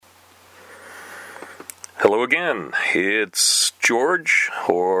Hello again, it's George,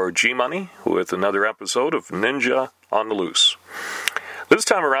 or G-Money, with another episode of Ninja on the Loose. This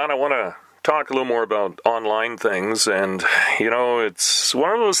time around I want to talk a little more about online things, and it's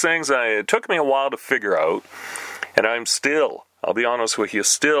one of those things it took me a while to figure out, and I'll be honest with you,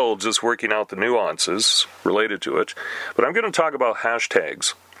 still just working out the nuances related to it, but I'm going to talk about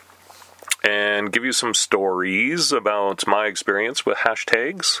hashtags and give you some stories about my experience with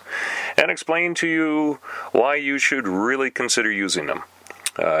hashtags and explain to you why you should really consider using them.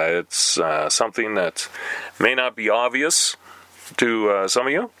 It's something that may not be obvious to some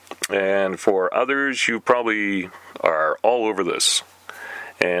of you, and for others, you probably are all over this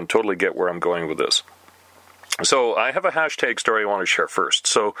and totally get where I'm going with this. So I have a hashtag story I want to share first.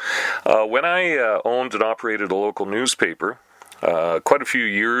 So when I owned and operated a local newspaper, quite a few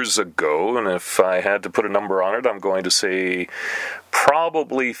years ago, and if I had to put a number on it, I'm going to say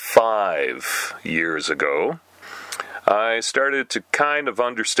probably 5 years ago, I started to kind of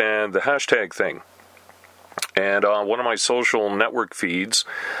understand the hashtag thing. And on one of my social network feeds,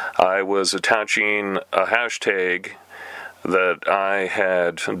 I was attaching a hashtag that I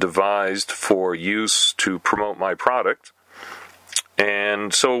had devised for use to promote my product.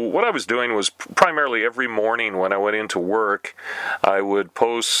 And so what I was doing was primarily every morning when I went into work, I would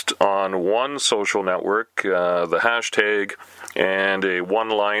post on one social network the hashtag and a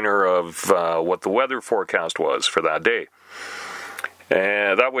one-liner of what the weather forecast was for that day.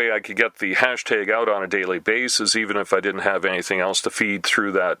 And that way I could get the hashtag out on a daily basis, even if I didn't have anything else to feed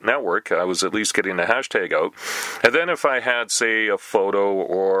through that network. I was at least getting the hashtag out. And then if I had, say, a photo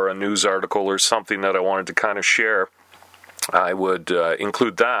or a news article or something that I wanted to kind of share, I would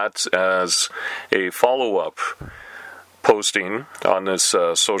include that as a follow-up posting on this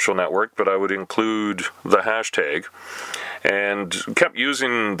social network, but I would include the hashtag and kept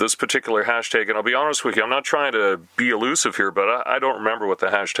using this particular hashtag. And I'll be honest with you, I'm not trying to be elusive here, but I don't remember what the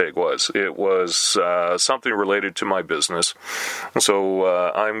hashtag was. It was something related to my business.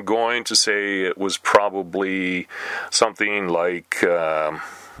 So I'm going to say it was probably something like...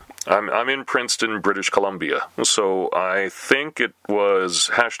 I'm in Princeton, British Columbia, so I think it was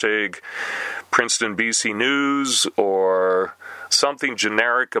hashtag Princeton BC News or something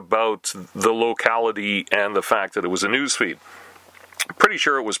generic about the locality and the fact that it was a news feed. Pretty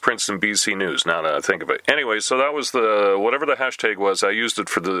sure it was Princeton BC News, now that I think of it. Anyway, so that was whatever the hashtag was, I used it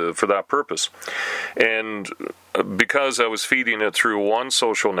for that purpose. And because I was feeding it through one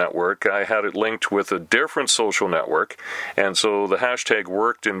social network, I had it linked with a different social network, and so the hashtag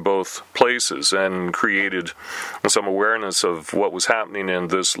worked in both places and created some awareness of what was happening in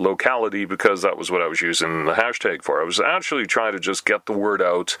this locality, because that was what I was using the hashtag for. I was actually trying to just get the word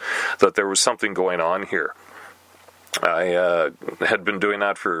out that there was something going on here. I had been doing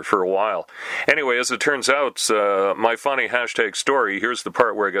that for a while. Anyway, as it turns out, my funny hashtag story, here's the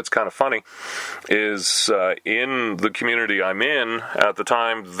part where it gets kind of funny, is in the community I'm in, at the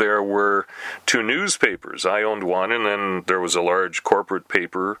time, there were 2 newspapers. I owned one, and then there was a large corporate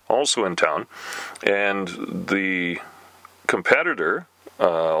paper also in town. And the competitor,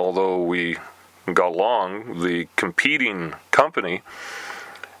 although we got along, the competing company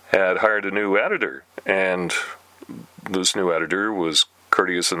had hired a new editor, and this new editor was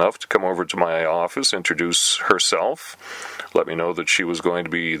courteous enough to come over to my office, introduce herself, let me know that she was going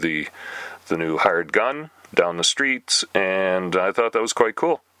to be the new hired gun down the street, and I thought that was quite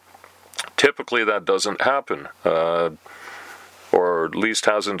cool. Typically that doesn't happen, or at least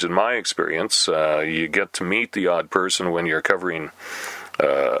hasn't in my experience. You get to meet the odd person when you're covering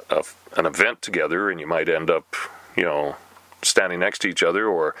an event together, and you might end up, standing next to each other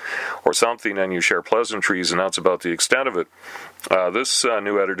or something, and you share pleasantries, and that's about the extent of it. This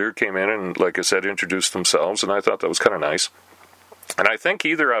new editor came in and, like I said, introduced themselves, and I thought that was kind of nice. And I think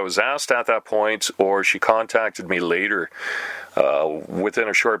either I was asked at that point or she contacted me later within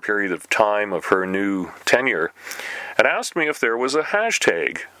a short period of time of her new tenure and asked me if there was a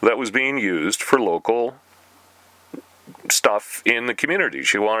hashtag that was being used for local stuff in the community.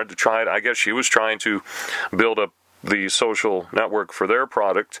 She wanted to try it. I guess she was trying to build up the social network for their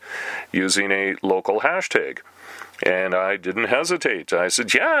product using a local hashtag. And I didn't hesitate. I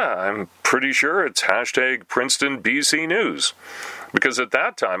said, yeah, I'm pretty sure it's hashtag Princeton BC News. Because at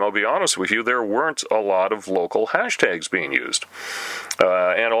that time, I'll be honest with you, there weren't a lot of local hashtags being used.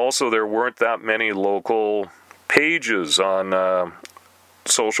 And also there weren't that many local pages on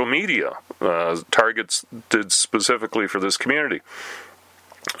social media, targeted specifically for this community.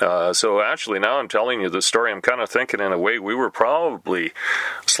 So actually, now I'm telling you this story, I'm kind of thinking in a way we were probably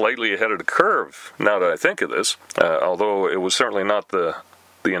slightly ahead of the curve, now that I think of this, although it was certainly not the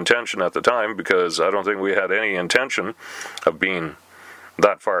the intention at the time, because I don't think we had any intention of being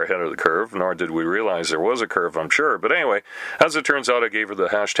that far ahead of the curve, nor did we realize there was a curve, I'm sure. But anyway, as it turns out, I gave her the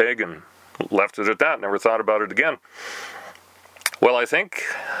hashtag and left it at that, never thought about it again. Well, I think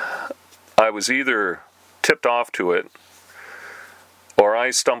I was either tipped off to it or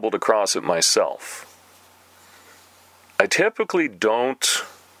I stumbled across it myself. I typically don't,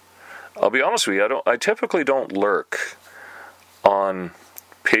 I'll be honest with you, I typically don't lurk on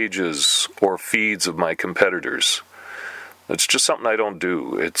pages or feeds of my competitors. It's just something I don't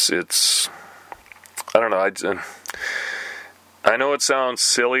do. It's I don't know, I know it sounds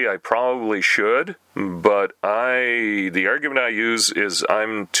silly, I probably should, but the argument I use is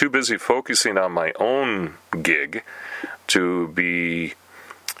I'm too busy focusing on my own gig to be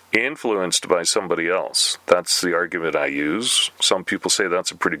influenced by somebody else. That's the argument I use. Some people say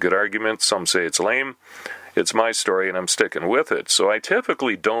that's a pretty good argument, some say it's lame. It's my story and I'm sticking with it. So I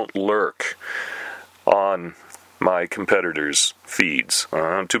typically don't lurk on my competitors' feeds.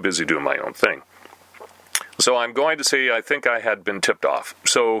 I'm too busy doing my own thing. So I'm going to say I think I had been tipped off.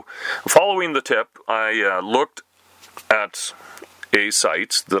 So following the tip, I looked at a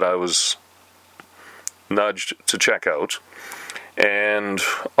site that I was nudged to check out, and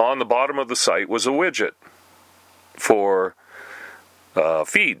on the bottom of the site was a widget for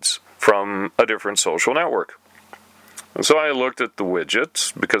feeds from a different social network. And so I looked at the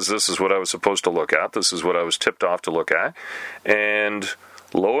widget, because this is what I was supposed to look at, this is what I was tipped off to look at, and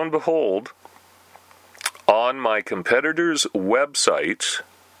lo and behold, on my competitor's website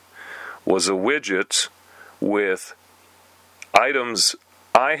was a widget with items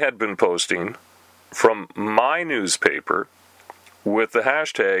I had been posting from my newspaper with the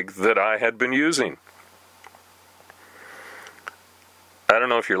hashtag that I had been using. I don't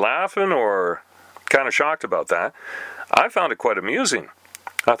know if you're laughing or kind of shocked about that. I found it quite amusing.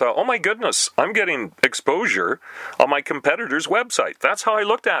 I thought, oh my goodness, I'm getting exposure on my competitor's website. That's how I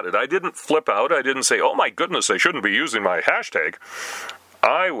looked at it. I didn't flip out. I didn't say, oh my goodness, I shouldn't be using my hashtag.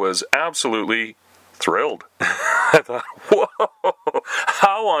 I was absolutely thrilled. I thought, whoa,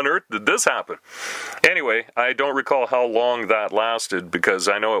 how on earth did this happen? Anyway, I don't recall how long that lasted, because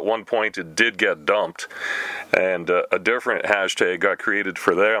I know at one point it did get dumped, and a different hashtag got created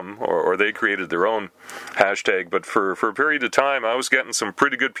for them, or they created their own hashtag. But for a period of time, I was getting some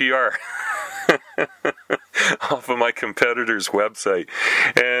pretty good PR off of my competitor's website.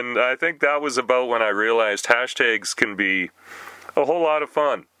 And I think that was about when I realized hashtags can be a whole lot of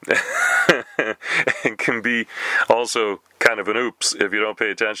fun. It can be also kind of an oops if you don't pay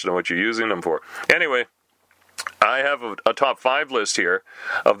attention to what you're using them for. Anyway, I have a top 5 list here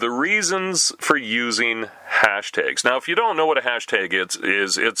of the reasons for using hashtags. Now, if you don't know what a hashtag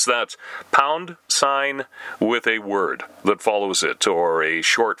is, it's that pound sign with a word that follows it, or a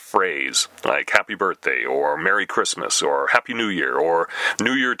short phrase like happy birthday, or Merry Christmas, or Happy New Year, or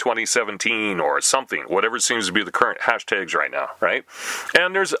New Year 2017, or something, whatever seems to be the current hashtags right now, right?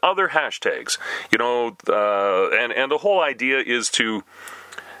 And there's other hashtags, and the whole idea is to,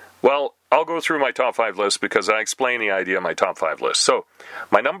 well, I'll go through my top 5 list because I explain the idea of my top 5 list. So,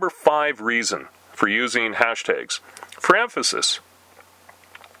 my number 5 reason for using hashtags, for emphasis.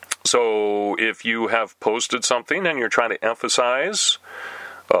 So, if you have posted something and you're trying to emphasize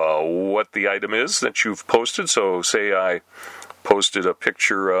what the item is that you've posted, so say I posted a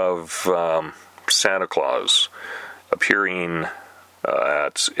picture of Santa Claus appearing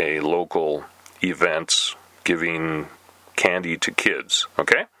at a local event giving candy to kids,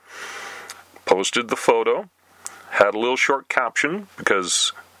 okay? Posted the photo, had a little short caption,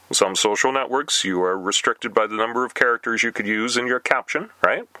 because some social networks you are restricted by the number of characters you could use in your caption,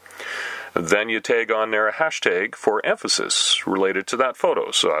 right? Then you tag on there a hashtag for emphasis related to that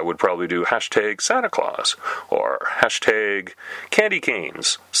photo. So I would probably do hashtag Santa Claus or hashtag candy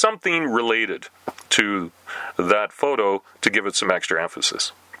canes, something related to that photo to give it some extra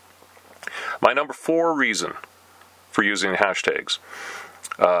emphasis. My number 4 reason for using hashtags.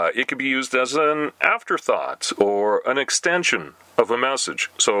 It could be used as an afterthought or an extension of a message.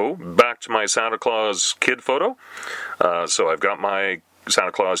 So, back to my Santa Claus kid photo. So I've got my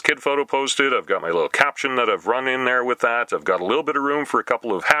Santa Claus kid photo posted. I've got my little caption that I've run in there with that. I've got a little bit of room for a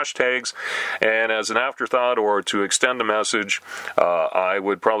couple of hashtags. And as an afterthought or to extend the message, I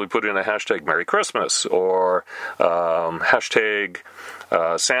would probably put in a hashtag Merry Christmas or hashtag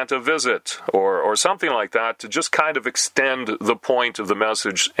Santa visit or something like that to just kind of extend the point of the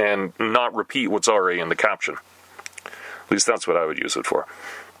message and not repeat what's already in the caption. At least that's what I would use it for.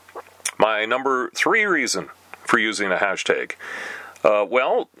 My number 3 reason for using a hashtag.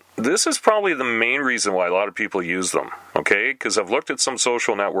 Well, this is probably the main reason why a lot of people use them, okay? Because I've looked at some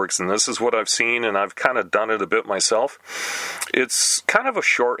social networks, and this is what I've seen, and I've kind of done it a bit myself. It's kind of a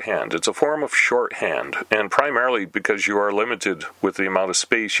shorthand. It's a form of shorthand, and primarily because you are limited with the amount of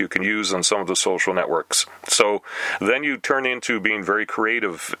space you can use on some of the social networks. So then you turn into being very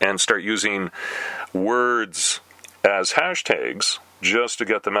creative and start using words as hashtags just to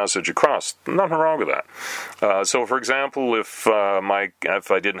get the message across. Nothing wrong with that. So, for example, if I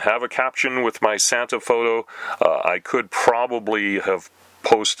didn't have a caption with my Santa photo, I could probably have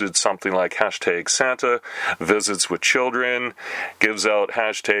posted something like hashtag Santa visits with children, gives out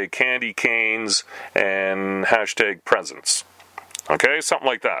hashtag candy canes, and hashtag presents. Okay, something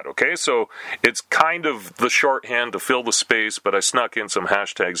like that. Okay, so it's kind of the shorthand to fill the space, but I snuck in some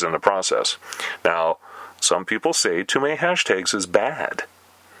hashtags in the process. Now, some people say too many hashtags is bad.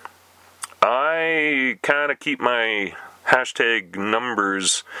 I kind of keep my hashtag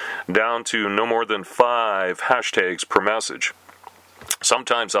numbers down to no more than 5 hashtags per message.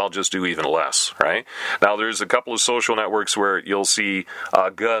 Sometimes I'll just do even less, right? Now, there's a couple of social networks where you'll see a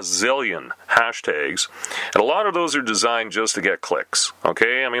gazillion hashtags, and a lot of those are designed just to get clicks,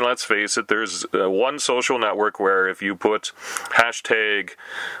 okay? I mean, let's face it, there's one social network where if you put hashtag,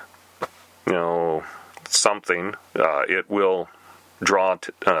 something, it will draw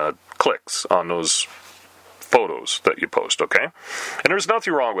clicks on those photos that you post, okay? And there's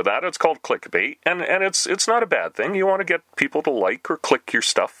nothing wrong with that. It's called clickbait, and it's not a bad thing. You want to get people to like or click your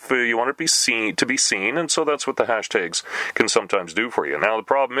stuff. You want to be seen, and so that's what the hashtags can sometimes do for you. Now, the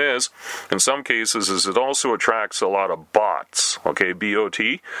problem is, in some cases, is it also attracts a lot of bots, okay?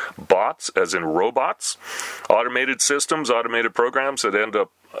 B-O-T, bots, as in robots, automated systems, automated programs that end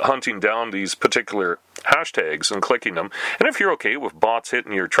up hunting down these particular hashtags and clicking them. And if you're okay with bots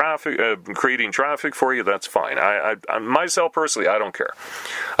hitting your traffic, creating traffic for you, that's fine. I myself personally, I don't care.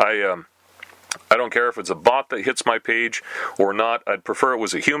 I don't care if it's a bot that hits my page or not. I'd prefer it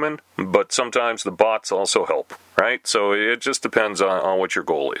was a human, but sometimes the bots also help, right? So it just depends on what your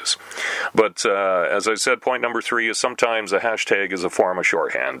goal is. But as I said, point number 3 is sometimes a hashtag is a form of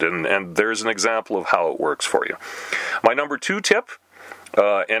shorthand, and there's an example of how it works for you. My number 2 tip,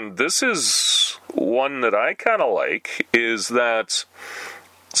 and this is one that I kind of like, is that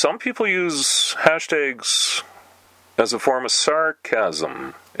some people use hashtags as a form of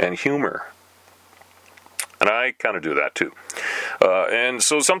sarcasm and humor. And I kind of do that too. And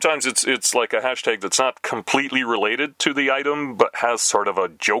so sometimes it's like a hashtag that's not completely related to the item, but has sort of a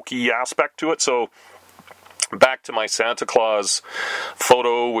jokey aspect to it. So back to my Santa Claus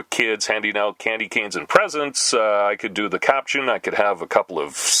photo with kids handing out candy canes and presents, I could do the caption. I could have a couple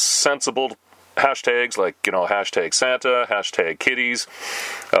of sensible hashtags like, hashtag Santa, hashtag kitties,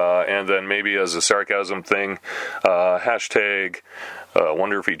 and then maybe as a sarcasm thing, hashtag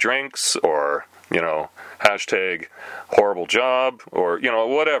wonder if he drinks, or, hashtag horrible job, or,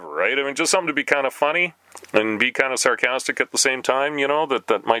 whatever, right? I mean, just something to be kind of funny and be kind of sarcastic at the same time,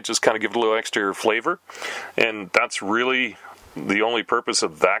 that might just kind of give it a little extra flavor. And that's really the only purpose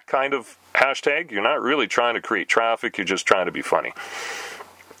of that kind of hashtag. You're not really trying to create traffic, you're just trying to be funny.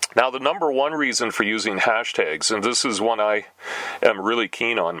 Now, the number 1 reason for using hashtags, and this is one I am really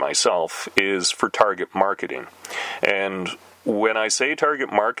keen on myself, is for target marketing. And when I say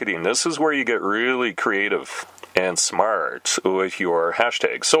target marketing, this is where you get really creative and smart with your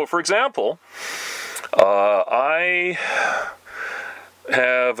hashtags. So, for example, I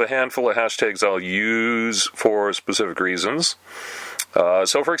have a handful of hashtags I'll use for specific reasons.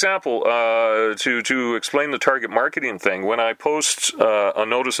 So, for example, to explain the target marketing thing, when I post a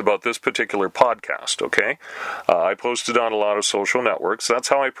notice about this particular podcast, okay, I post it on a lot of social networks. That's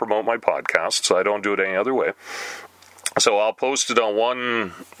how I promote my podcasts. I don't do it any other way. So I'll post it on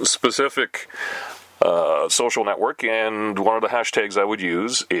one specific social network, and one of the hashtags I would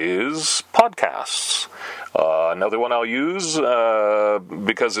use is podcasts. Another one I'll use,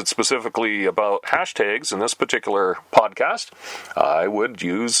 because it's specifically about hashtags in this particular podcast, I would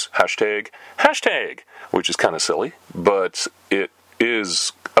use hashtag, which is kind of silly, but it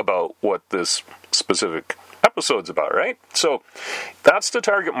is about what this specific episode's about, right? So that's the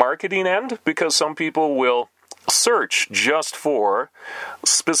target marketing end, because some people will search just for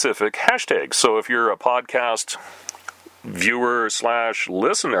specific hashtags. So if you're a podcast viewer /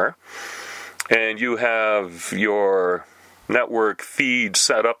 listener, and you have your network feed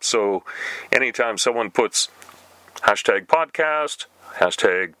set up so anytime someone puts hashtag podcast,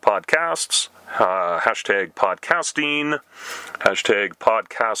 hashtag podcasts, hashtag podcasting, hashtag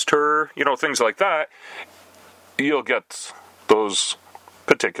podcaster, things like that, you'll get those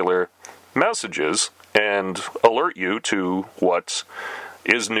particular messages and alert you to what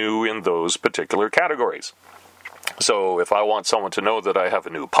is new in those particular categories. So if I want someone to know that I have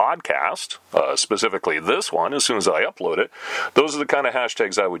a new podcast, specifically this one, as soon as I upload it, those are the kind of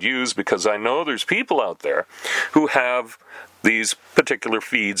hashtags I would use, because I know there's people out there who have these particular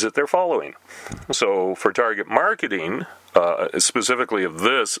feeds that they're following. So for target marketing, specifically of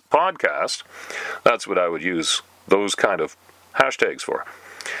this podcast, that's what I would use those kind of hashtags for.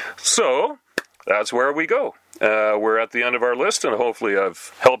 So that's where we go. We're at the end of our list, and hopefully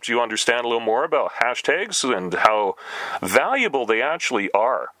I've helped you understand a little more about hashtags and how valuable they actually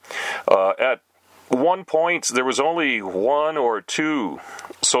are. At one point, there was only 1 or 2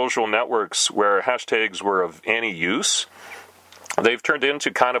 social networks where hashtags were of any use. They've turned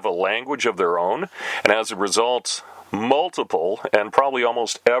into kind of a language of their own, and as a result, multiple and probably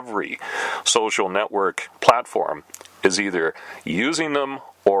almost every social network platform is either using them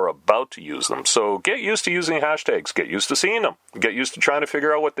or about to use them. So get used to using hashtags. Get used to seeing them. Get used to trying to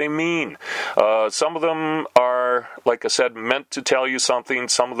figure out what they mean. Some of them are, like I said, meant to tell you something.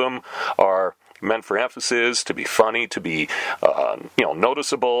 Some of them are meant for emphasis, to be funny, to be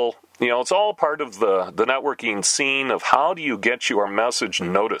noticeable. It's all part of the networking scene of how do you get your message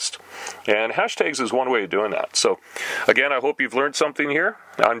noticed. And hashtags is one way of doing that. So, again, I hope you've learned something here.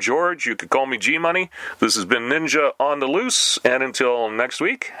 I'm George. You could call me G-Money. This has been Ninja on the Loose. And until next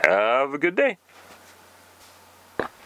week, have a good day.